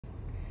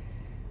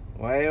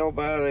Well,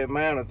 by the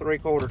amount of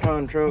 3/4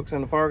 ton trucks in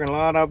the parking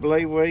lot, I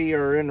believe we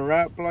are in the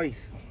right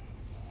place.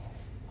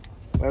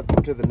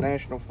 Welcome to the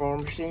National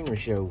Farm Machinery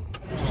Show.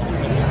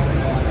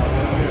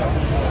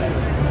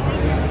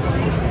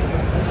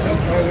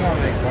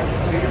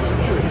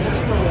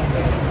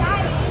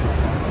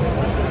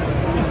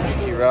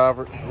 Thank you,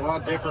 Robert. A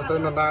lot different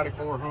than the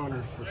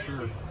 9400 for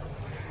sure.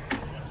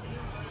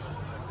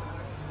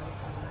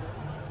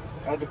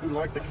 I do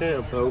like the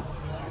cab though.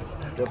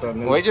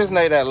 We just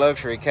need that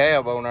luxury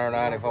cab on our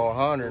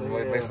 9400 and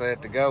we'd be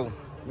set to go.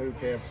 New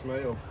cab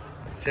smell.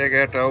 Check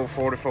out the old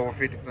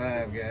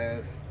 4455,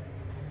 guys.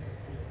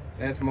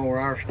 That's more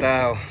our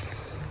style.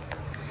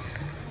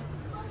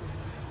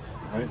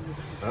 I'd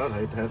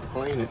hate to have to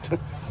clean it.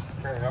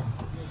 Cab.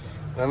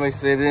 Let me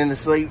sit in the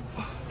seat.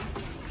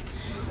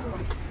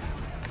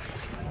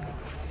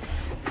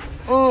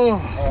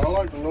 I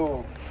like the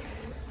little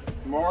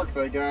mark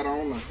they got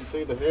on the, you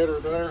see the header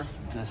there?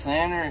 To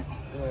center.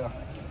 Yeah.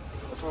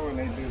 That's what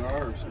we need to do to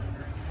ours.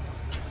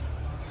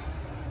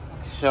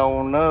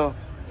 Sure enough.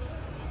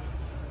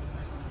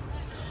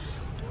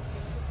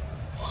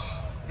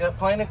 Got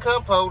plenty of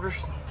cup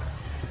holders.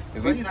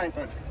 Seat ain't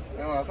that,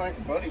 well, I think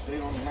the buddy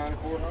seat on the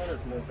 9400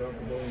 is more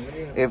comfortable than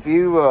me.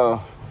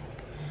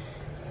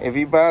 If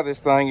you buy this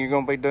thing, you're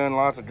gonna be doing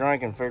lots of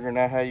drinking, figuring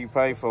out how you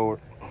pay for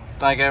it. I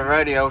think that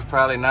radio's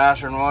probably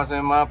nicer than what's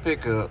in my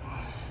pickup.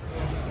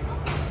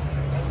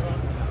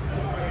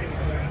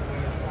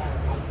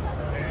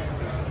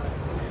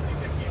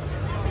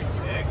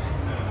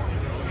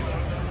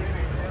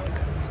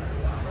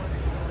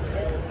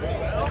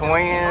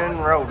 Twin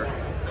rotor.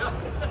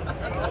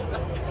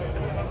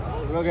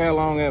 Look how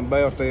long that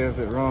belt is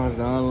that runs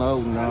the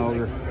unloading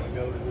order.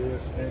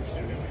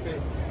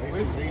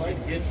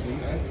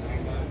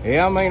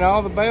 Yeah, I mean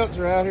all the belts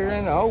are out here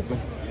in the open.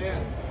 Yeah,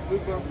 we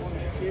broke one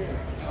this year.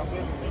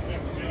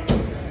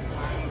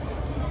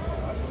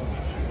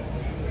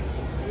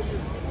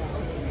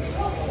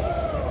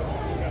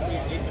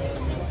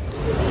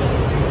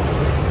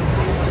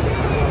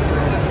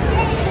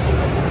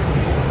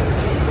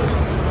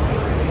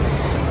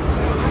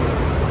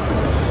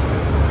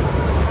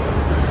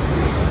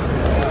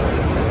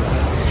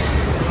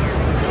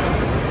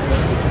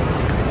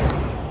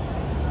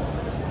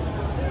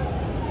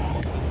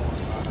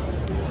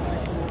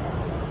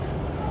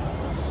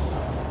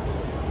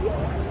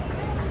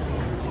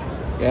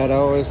 Got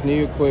all this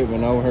new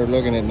equipment over here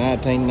looking at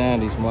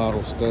 1990s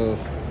model stuff.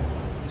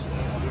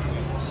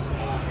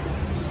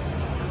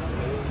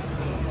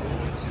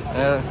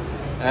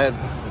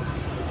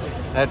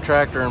 That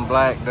tractor in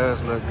black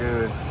does look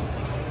good.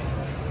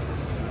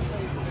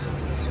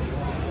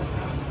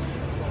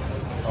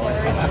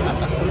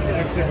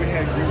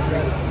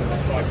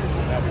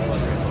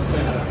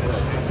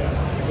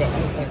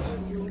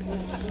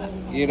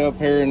 Get up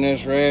here in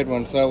this red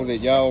one so that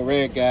y'all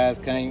red guys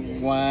can't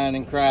whine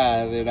and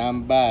cry that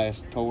I'm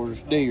biased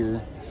towards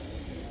deer.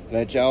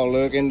 Let y'all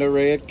look in the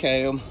red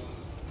cab.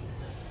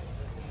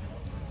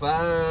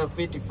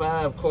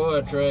 555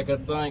 quad track, I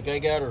think. They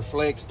got her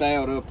flexed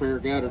out up here,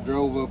 got her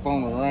drove up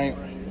on the ramp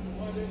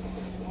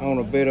on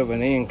a bit of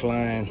an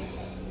incline.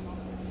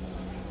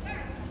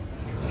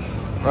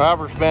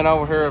 Robert's been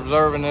over here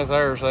observing this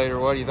air seeder.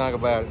 What do you think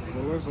about it?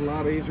 Well, it's a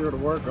lot easier to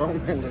work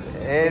on than the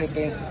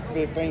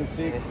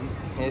 1560.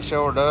 It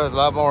sure does, a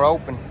lot more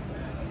open.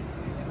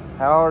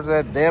 How hard's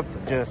that depth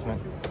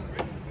adjustment?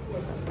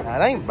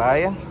 That ain't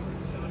bad.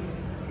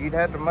 You'd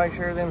have to make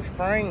sure them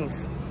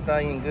springs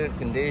stay in good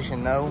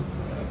condition though.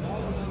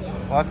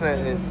 What's that?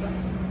 I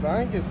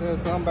think it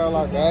says something about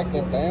like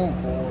active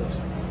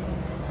downforce.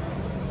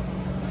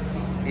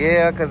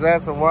 Yeah, because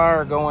that's a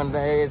wire going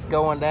there. It's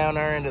going down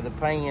there into the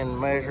pin,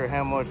 measure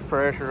how much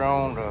pressure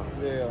on the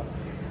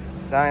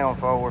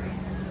downforce.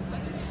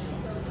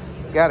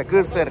 Got a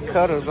good set of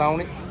cutters on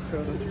it.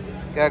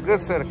 Got a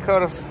good set of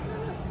cutters.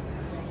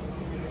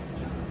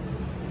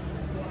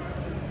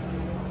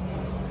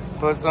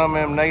 Put some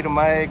of them Native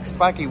Mag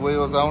spiky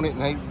wheels on it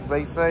and he'd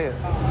be set.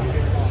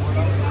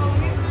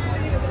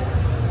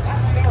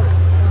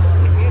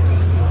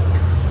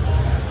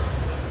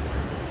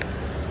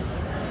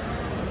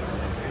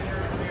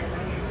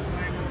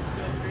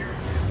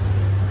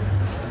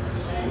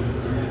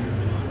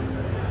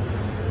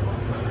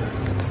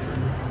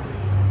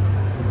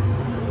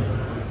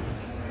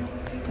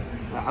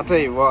 I'll tell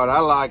you what, I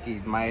like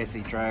these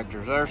Massey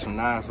tractors. They're some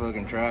nice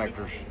looking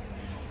tractors.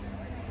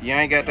 You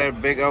ain't got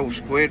that big old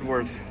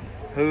Squidward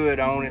hood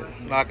on it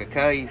like a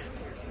case.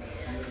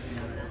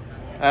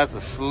 That's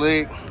a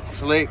slick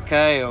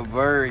cab,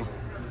 very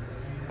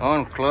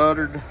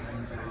uncluttered.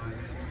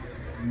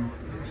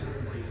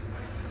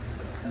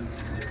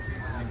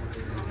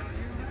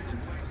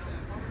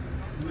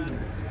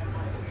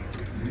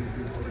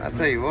 I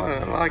tell you what,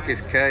 I like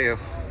this cab.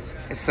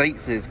 It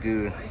seats is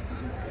good.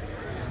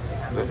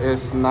 The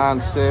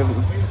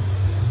S97.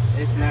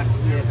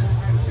 S97.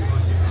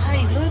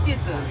 Hey, look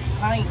at the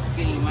paint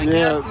scheme. They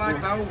got like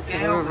the old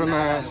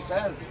galvanized.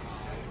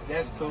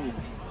 That's cool.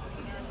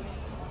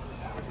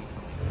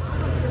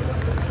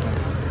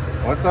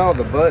 What's all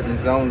the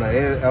buttons on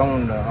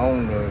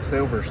the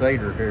Silver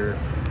Cedar here?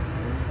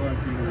 Looks like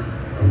you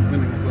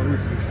open and close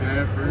your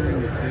shaft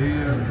ring, your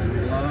seals, and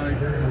your lights.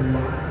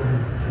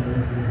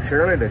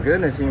 Surely to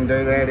goodness you can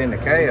do that in the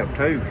cab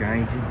too,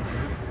 can't you?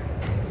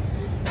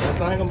 The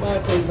thing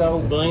about these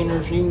old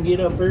gleaners, you can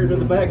get up here to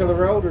the back of the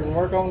rotor and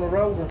work on the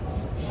rotor.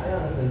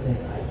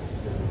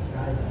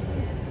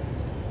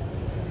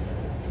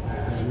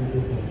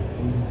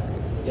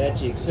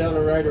 Got your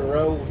accelerator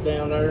rolls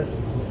down there.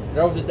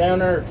 Throws it down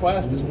there at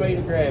twice the speed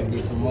of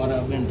gravity from what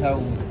I've been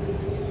told.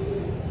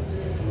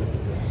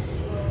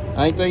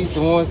 Ain't these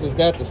the ones that's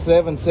got the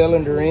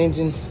 7-cylinder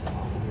engines?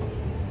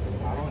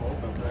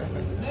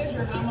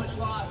 Measure how much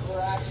loss we're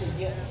actually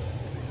getting.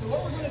 So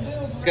what we're going to do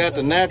is... It's got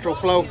the natural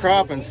flow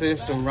cropping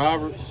system,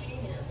 Robert.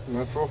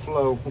 Natural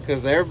flow.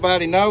 Because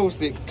everybody knows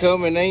that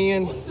coming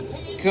in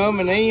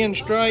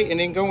straight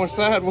and then going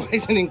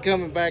sideways and then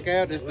coming back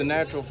out is the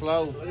natural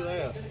flow. Look at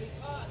that.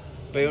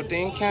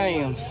 Built-in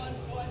cams.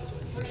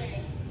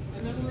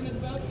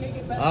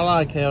 I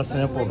like how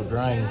simple the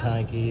drain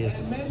tank is.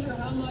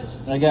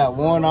 They got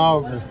one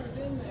auger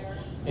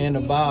in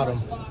the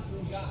bottom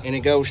and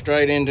it goes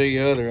straight into the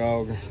other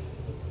auger.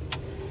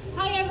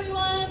 Hi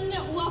everyone,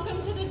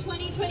 welcome to the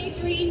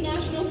 2023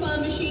 National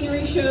Farm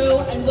Machinery Show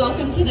and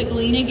welcome to the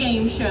Gleaner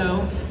Game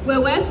Show, where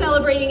we're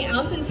celebrating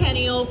our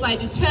centennial by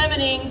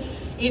determining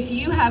if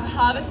you have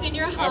harvest in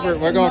your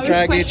harvest. We're going to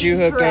try to get you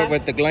hooked up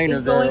with the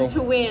Gleaner girl. Going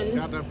to win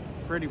Got the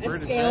pretty a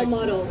British scale accent.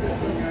 model.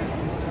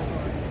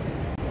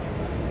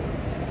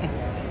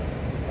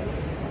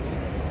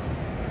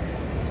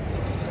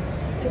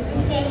 It's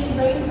the standing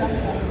brain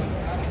pressure.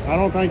 I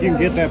don't think you can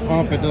get that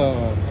pump at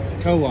the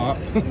co-op.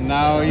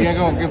 No, you ain't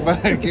gonna get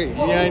back. You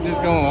ain't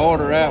just gonna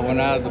order that one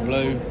out of the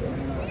blue.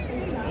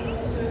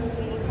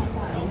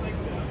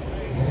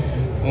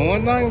 Well,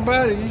 one thing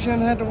about it, you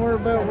shouldn't have to worry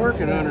about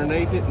working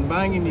underneath it and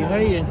banging your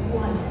head.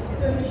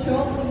 During a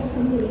short leave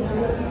from Gleaner,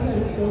 what the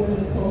credits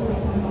building focused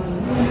on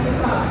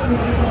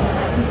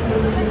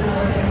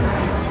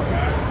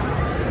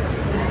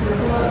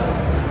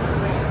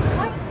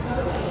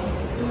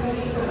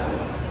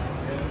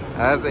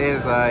That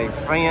is a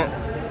Fendt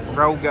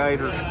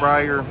Rogator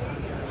sprayer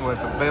with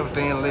a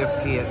built-in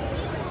lift kit.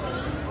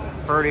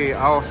 Pretty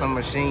awesome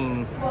machine.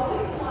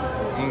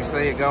 You can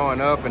see it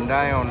going up and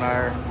down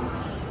there.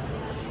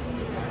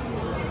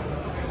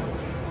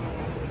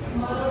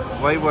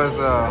 We was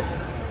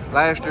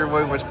last year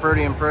we was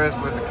pretty impressed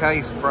with the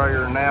case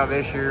sprayer. Now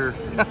this year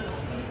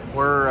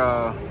we're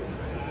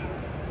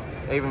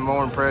even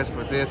more impressed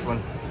with this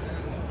one.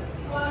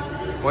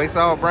 We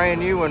saw a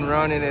brand new one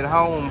running at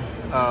home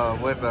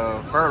with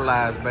a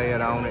fertilized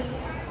bed on it.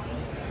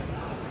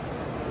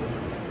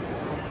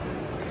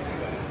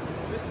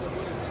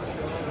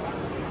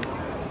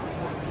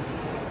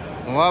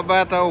 What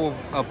about the old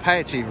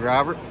Apache,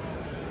 Robert?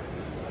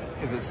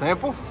 Is it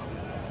simple?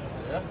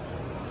 Yeah.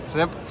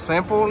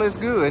 Simple is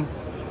good.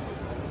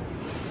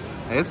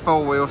 It's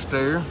 4-wheel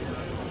steer.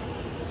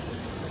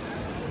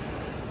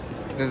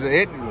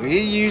 It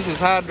uses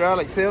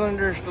hydraulic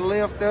cylinders to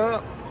lift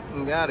up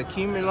and got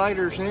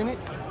accumulators in it.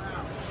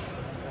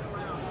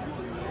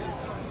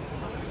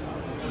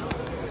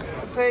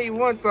 I'll tell you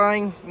one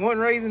thing, one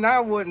reason I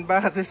wouldn't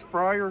buy this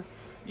sprayer.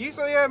 You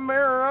see that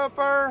mirror up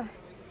there?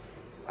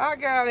 I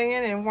got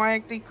in and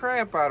whacked the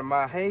crap out of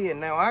my head.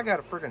 Now I got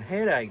a freaking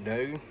headache,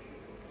 dude.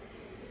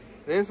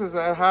 This is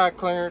that high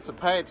clearance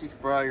Apache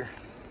sprayer.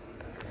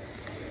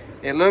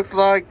 It looks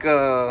like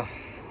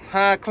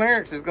high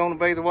clearance is going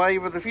to be the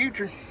wave of the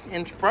future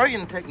in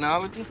spraying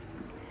technology.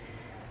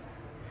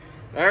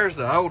 There's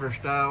the older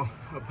style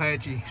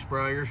Apache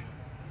sprayers.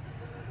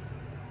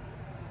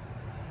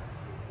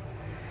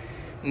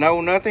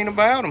 Know nothing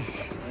about them.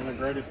 And the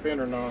greatest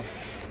spinner now.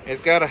 It's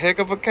got a heck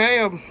of a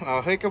cab,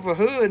 a heck of a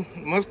hood.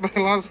 Must be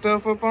a lot of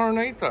stuff up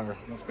underneath there.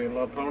 Must be a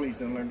lot of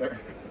ponies in there.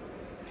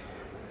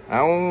 I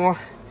don't know,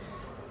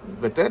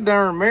 but that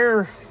darn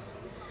mirror,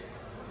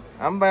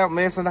 I'm about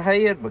missing a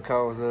head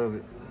because of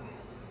it.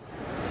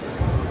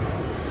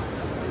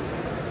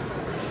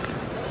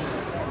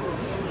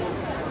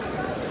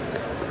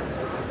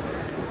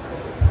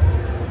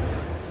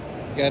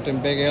 Got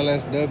them big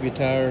LSW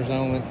tires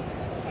on it.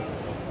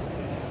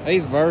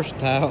 These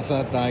Versatiles,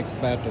 I think, is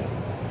about the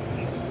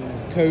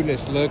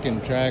coolest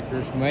looking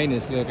tractors,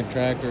 meanest looking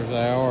tractors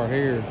they are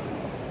here.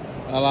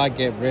 I like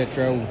that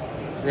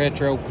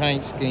retro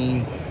paint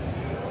scheme.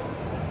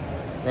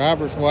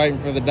 Robert's waiting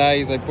for the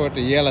days they put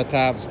the yellow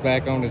tops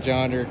back on the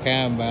John Deere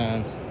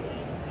combines.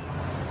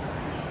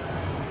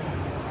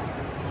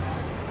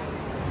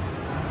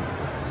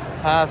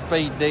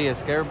 High-speed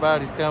disc.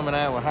 Everybody's coming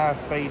out with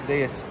high-speed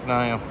discs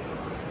now.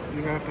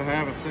 You have to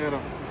have a set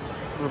of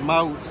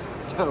remotes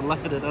to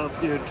light it up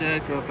here,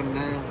 jack up and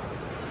down.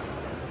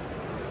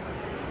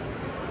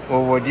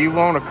 Well, would you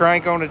want to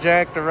crank on the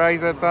jack to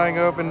raise that thing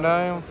up and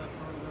down?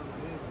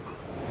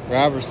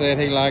 Robert said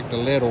he liked the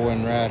little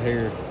one right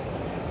here.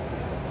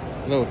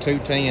 Little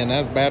 210,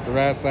 that's about the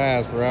right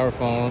size for our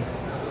farm.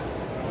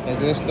 Is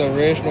this the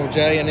original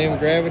J&M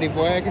Gravity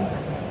wagon?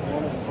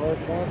 One of the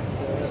first ones, it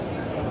says.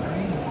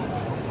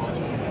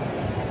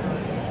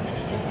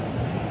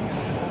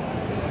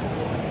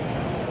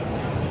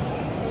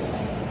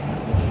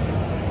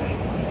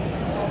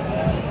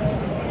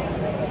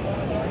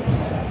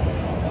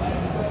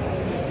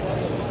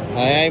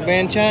 ain't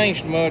been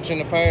changed much in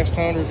the past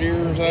 100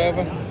 years, have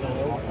it?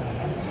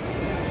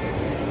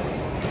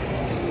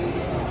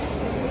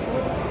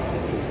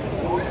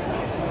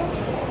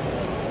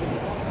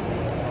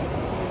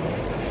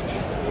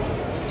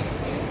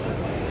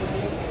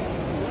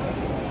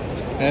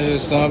 That's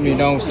just something you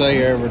don't see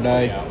every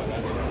day.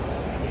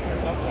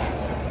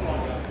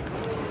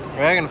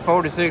 Reckon the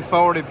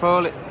 4640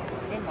 pull it.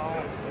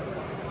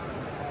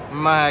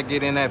 Might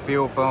get in that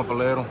fuel pump a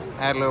little.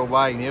 Add a little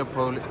weight and you'll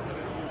pull it.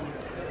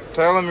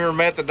 Tell them your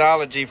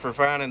methodology for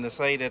finding the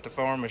seat at the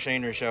farm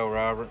machinery show,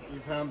 Robert. You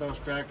found those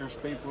tractors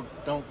people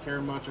don't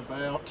care much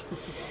about.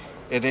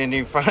 And then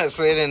you find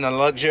sit in a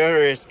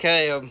luxurious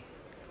cab.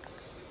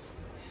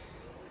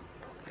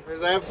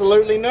 There's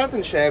absolutely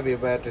nothing shabby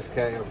about this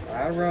cab.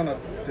 I run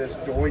this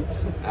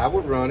Deutz. I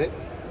would run it.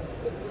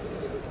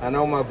 I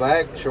know my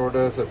back sure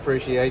does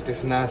appreciate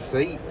this nice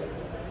seat.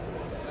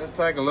 Let's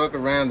take a look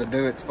around the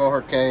Do It's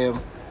For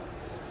cab.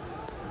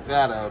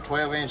 Got a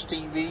 12-inch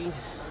TV.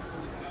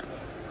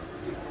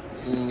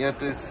 You got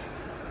this.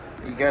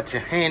 You got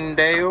your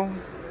handle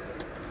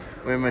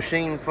with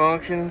machine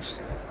functions,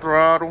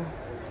 throttle,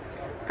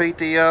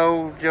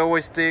 PTO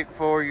joystick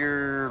for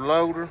your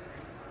loader.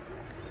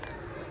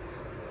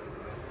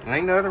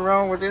 Ain't nothing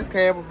wrong with this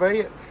cab a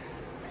bit.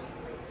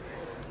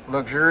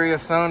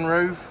 Luxurious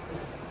sunroof.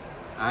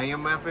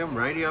 AM/FM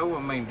radio, I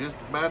mean, just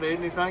about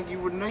anything you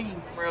would need.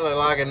 Really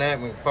liking that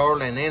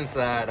McFarlane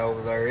inside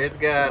over there. It's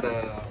got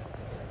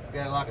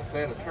like a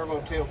set of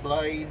turbo tilt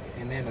blades,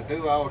 and then a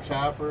dual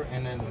chopper,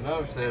 and then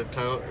another set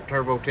of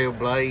turbo tilt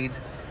blades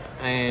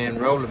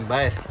and rolling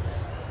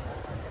baskets.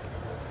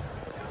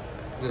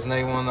 Just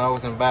need one of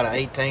those in about an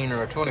 18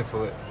 or a 20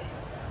 foot.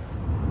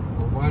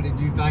 Well, what did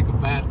you think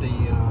about the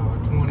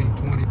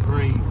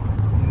 2023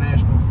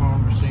 National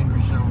Farm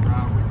Machinery Show,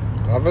 Robert?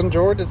 I've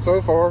enjoyed it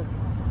so far.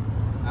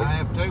 I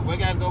have too. We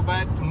got to go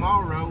back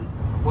tomorrow.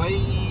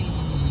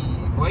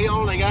 We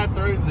only got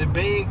through the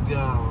big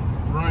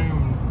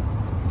room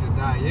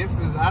today.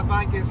 I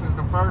think this is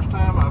the first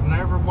time I've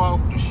never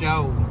walked the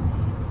show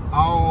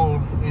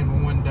all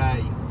in one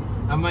day.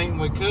 I mean,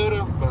 we could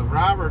have, but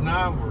Robert and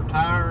I were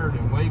tired,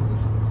 and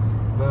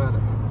but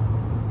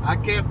I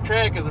kept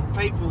track of the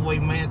people we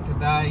met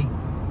today,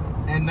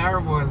 and there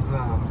was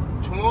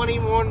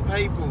 21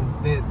 people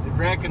that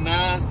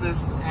recognized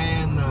us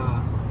and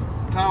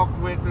talked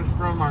with us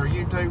from our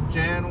YouTube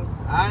channel.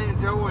 I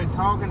enjoyed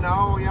talking to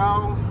all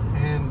y'all,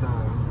 and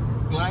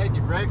glad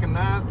you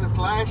recognized us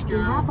last year.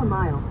 In half a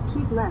mile,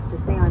 keep left to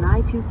stay on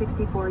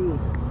I-264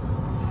 East.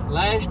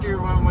 Last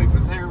year when we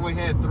was here, we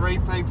had 3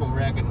 people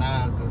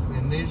recognize us,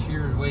 and this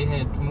year we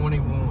had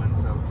 21.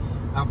 So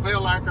I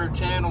feel like our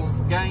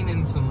channel's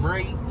gaining some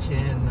reach,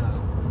 and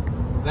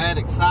that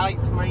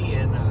excites me,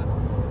 and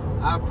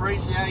I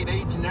appreciate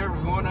each and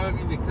every one of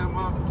you that come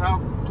up and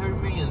talked to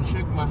me and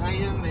shook my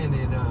hand, and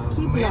it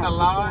meant a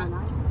lot.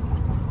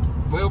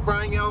 We'll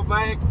bring y'all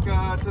back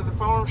to the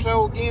farm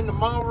show again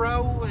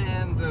tomorrow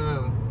and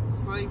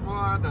see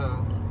what.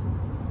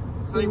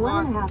 In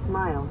 1.5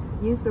 miles,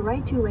 use the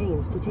right 2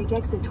 lanes to take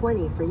exit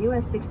 20 for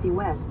US 60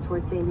 West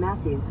towards St.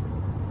 Matthews.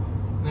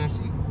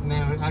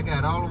 Now I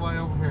got all the way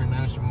over here,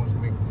 now she wants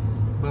me.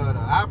 But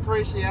I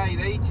appreciate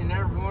each and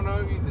every one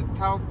of you that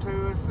talked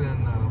to us,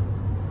 and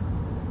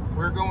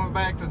we're going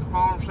back to the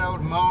farm show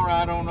tomorrow.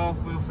 I don't know if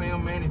we'll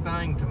film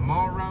anything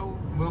tomorrow.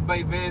 We'll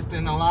be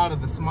visiting a lot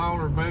of the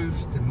smaller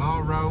booths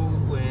tomorrow,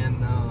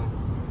 and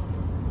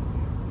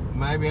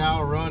maybe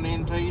I'll run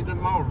into you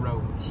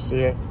tomorrow.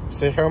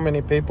 See how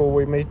many people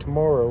we meet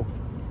tomorrow.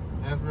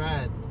 That's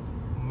right.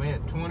 We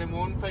met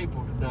 21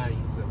 people today,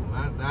 so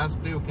I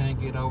still can't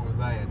get over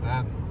that.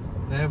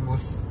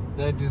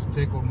 That just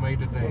tickled me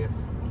to death.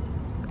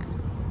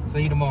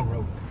 See you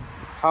tomorrow.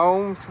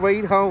 Home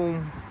sweet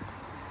home.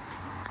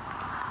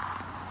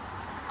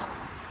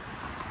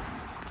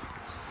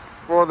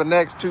 For the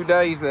next 2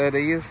 days, that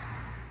is.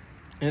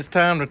 It's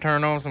time to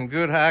turn on some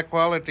good high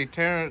quality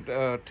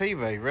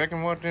TV.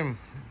 Reckon what them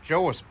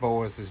Joyce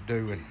boys is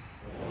doing.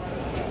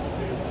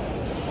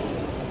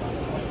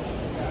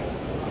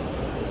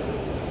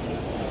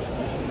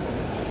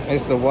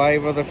 It's the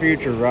wave of the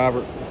future,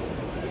 Robert.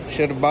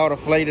 Should have bought a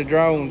fleet of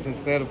drones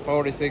instead of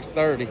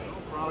 4630.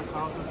 Probably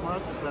cost as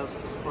much as those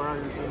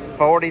sprayers.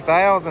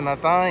 40,000, I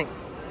think.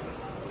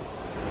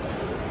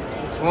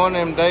 It's one of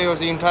them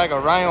deals you can take a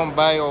round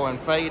bale and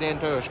feed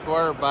into a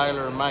square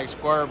baler and make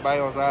square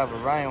bales out of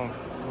a round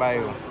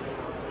bale.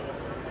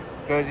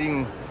 Because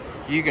you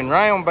can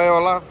round bale a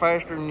lot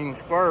faster than you can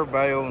square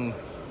bale, and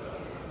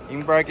you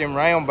can break them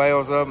round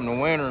bales up in the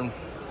winter.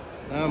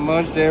 Not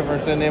much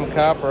difference in them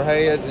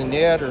copperheads and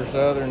yetters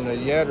other than the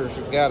yetters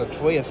have got a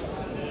twist.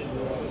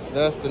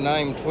 Thus the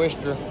name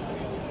Twister.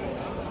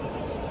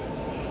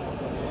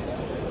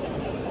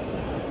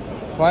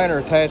 Planter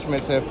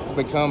attachments have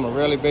become a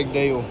really big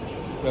deal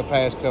the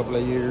past couple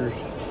of years.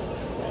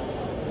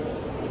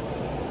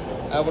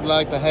 I would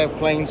like to have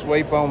clean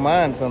sweep on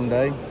mine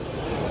someday.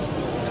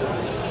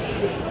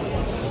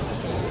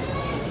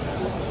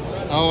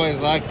 I always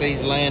like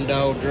these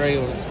Landau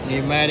drills.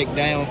 Pneumatic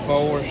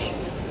downforce.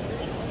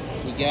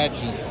 You got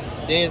your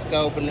desk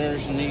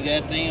openers, and you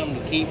got them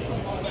to keep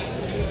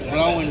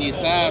blowing your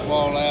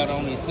sidewall out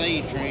on your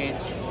seed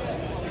trench.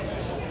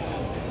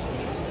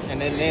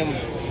 And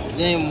then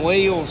them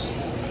wheels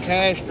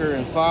caster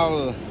and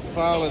follow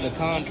the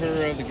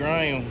contour of the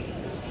ground.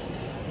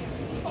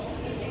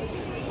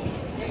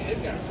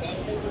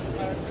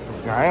 This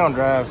ground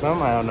drive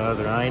somehow or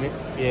another, ain't it?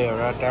 Yeah,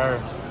 right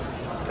there.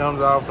 Comes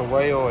off the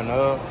wheel and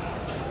up.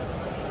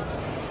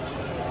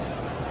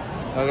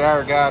 Look,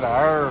 I got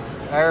an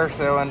air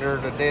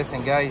cylinder to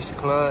disengage the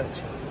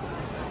clutch.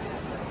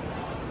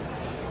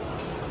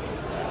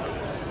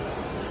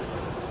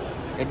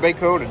 It'd be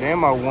cool to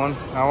demo one.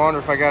 I wonder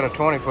if I got a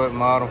 20-foot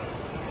model.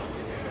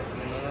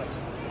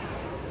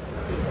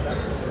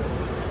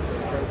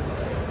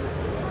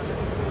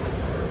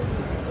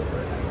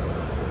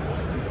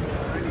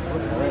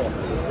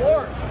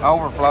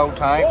 Overflow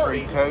tank for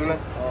your coolant.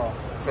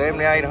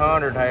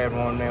 7800 had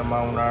one of them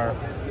on there.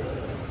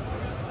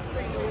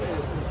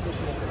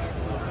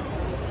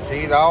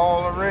 She's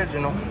all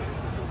original.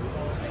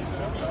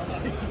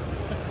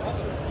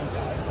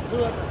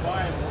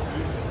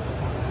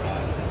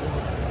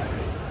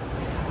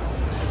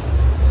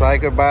 Say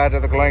goodbye to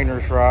the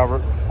cleaners,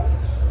 Robert.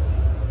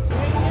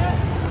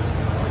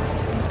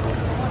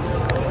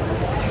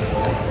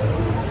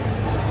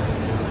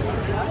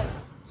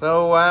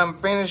 So I'm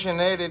finishing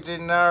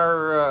editing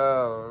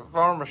our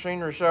Farm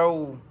Machinery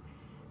Show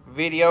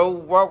video.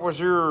 What was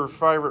your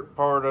favorite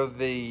part of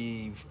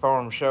the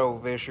farm show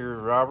this year,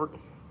 Robert?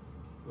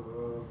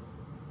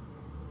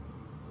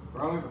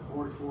 Probably the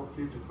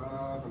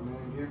 4455, and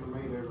then getting to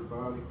meet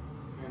everybody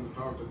and to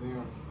talk to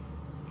them.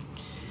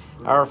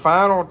 Our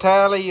final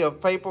tally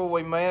of people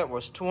we met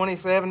was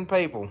 27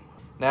 people.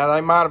 Now, they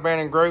might have been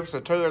in groups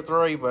of 2 or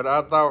 3, but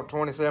I thought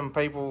 27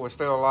 people was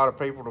still a lot of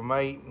people to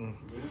meet. And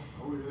yeah,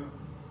 oh yeah.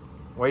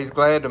 we's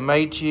glad to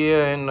meet you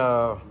and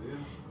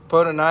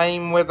put a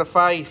name with a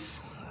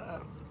face.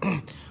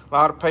 A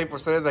lot of people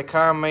said they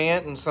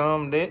comment and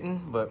some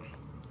didn't, but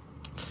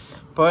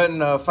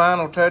putting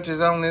final touches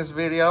on this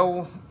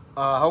video.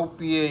 I hope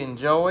you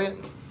enjoy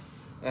it,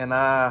 and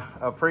I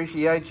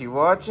appreciate you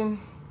watching.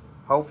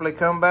 Hopefully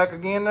come back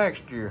again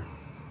next year.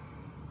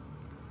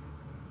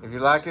 If you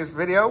like this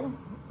video,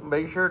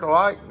 be sure to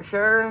like,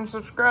 share, and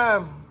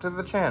subscribe to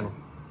the channel.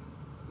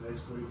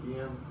 Next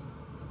weekend,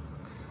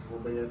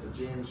 we'll be at the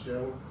Gin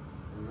Show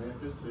in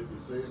Memphis. If you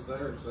see us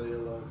there, say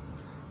hello.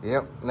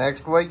 Yep,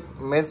 next week,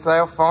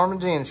 Mid-South Farm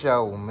and Gin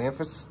Show,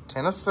 Memphis,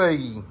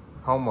 Tennessee.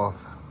 Home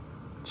of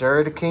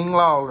Jerry the King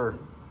Lawler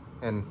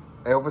and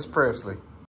Elvis Presley.